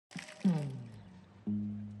I'm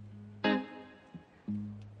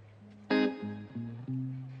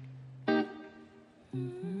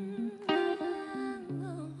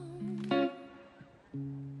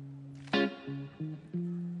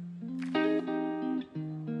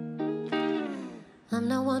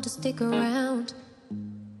not one to stick around.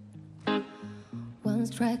 One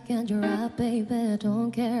strike and you're out, baby. Don't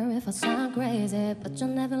care if I sound crazy, but you'll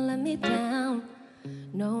never let me down.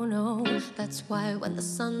 No, no, that's why when the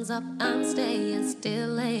sun's up, I'm staying still,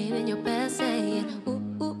 laying in your bed, saying, ooh,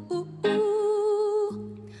 ooh, ooh,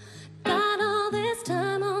 ooh. Got all this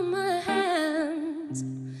time on my hands,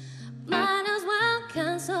 might as well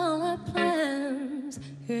cancel our plans.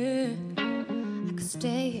 Yeah, I could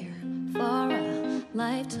stay here for a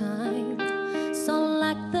lifetime. So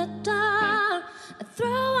lock the door and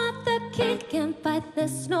throw out the key. Can't fight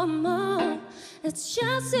this no more. It's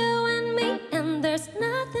just you and me, and there's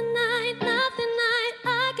nothing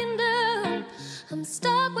I can do. I'm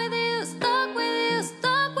stuck with you, stuck with you,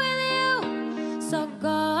 stuck with you. So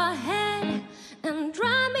go ahead and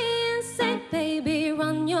drive me insane, baby,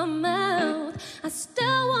 run your mouth. I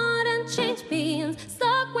still wouldn't change being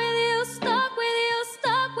stuck with you, stuck with you,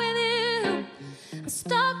 stuck with you. I'm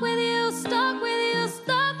stuck with you, stuck with you,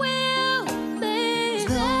 stuck with you, baby. There's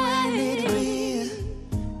nowhere I need to be.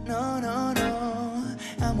 No, no, no.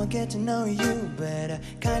 I'ma get to know you better.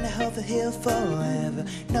 Kinda hope we're here forever.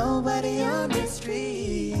 Nobody on the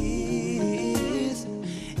streets.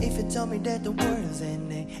 If you told me that the world's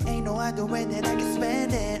ending, ain't no other way that I can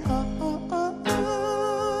spend it. Oh, oh, oh,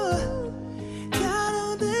 oh. Got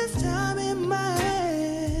all this time in my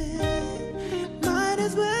head. Might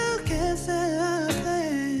as well cancel our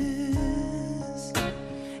plans.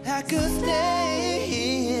 I could stay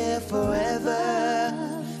here forever.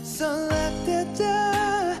 So lock the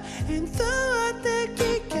door and throw out the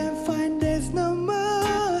key. Can't find there's no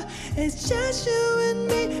more. It's just you and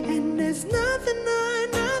me, and there's nothing I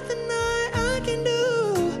can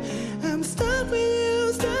do. I'm stuck with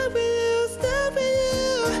you, stuck with you, stuck with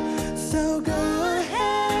you. So go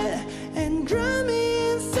ahead and drive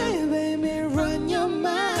me insane, baby, run your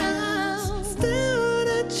mouth. Still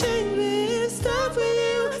wanna change me. Stuck with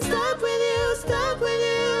you, stuck with you, stuck with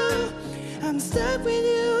you. I'm stuck with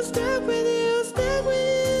you, stuck with you, stuck with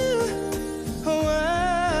you.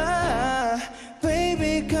 Oh,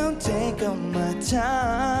 baby, come take all my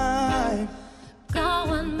time.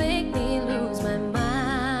 Go and make me lose my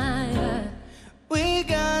mind. We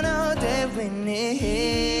got all that we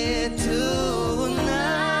need tonight.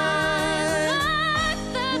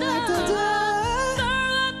 Lock the door,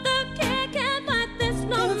 throw out the key. Can't fight this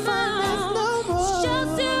no more. It's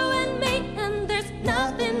just you and me, and there's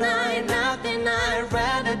nothing I'd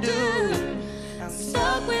rather do. I'm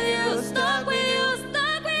stuck with you, stuck with you,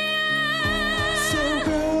 stuck with you. So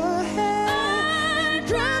go ahead and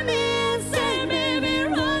drive me insane, baby,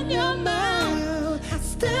 run your mouth. I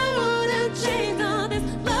still wanna change all this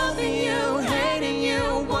loving you, hating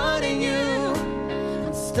you, wanting you.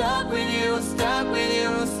 I'm stuck with you, stuck with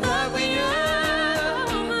you, stuck with you.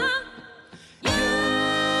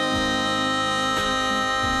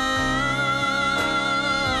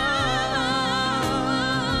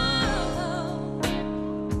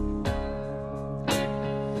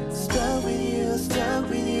 Stuck with you, stuck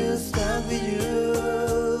with you, stuck with you.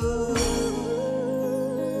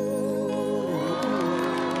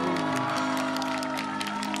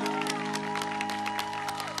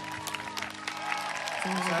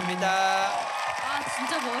 감사합니다. 아,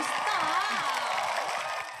 진짜 멋있다.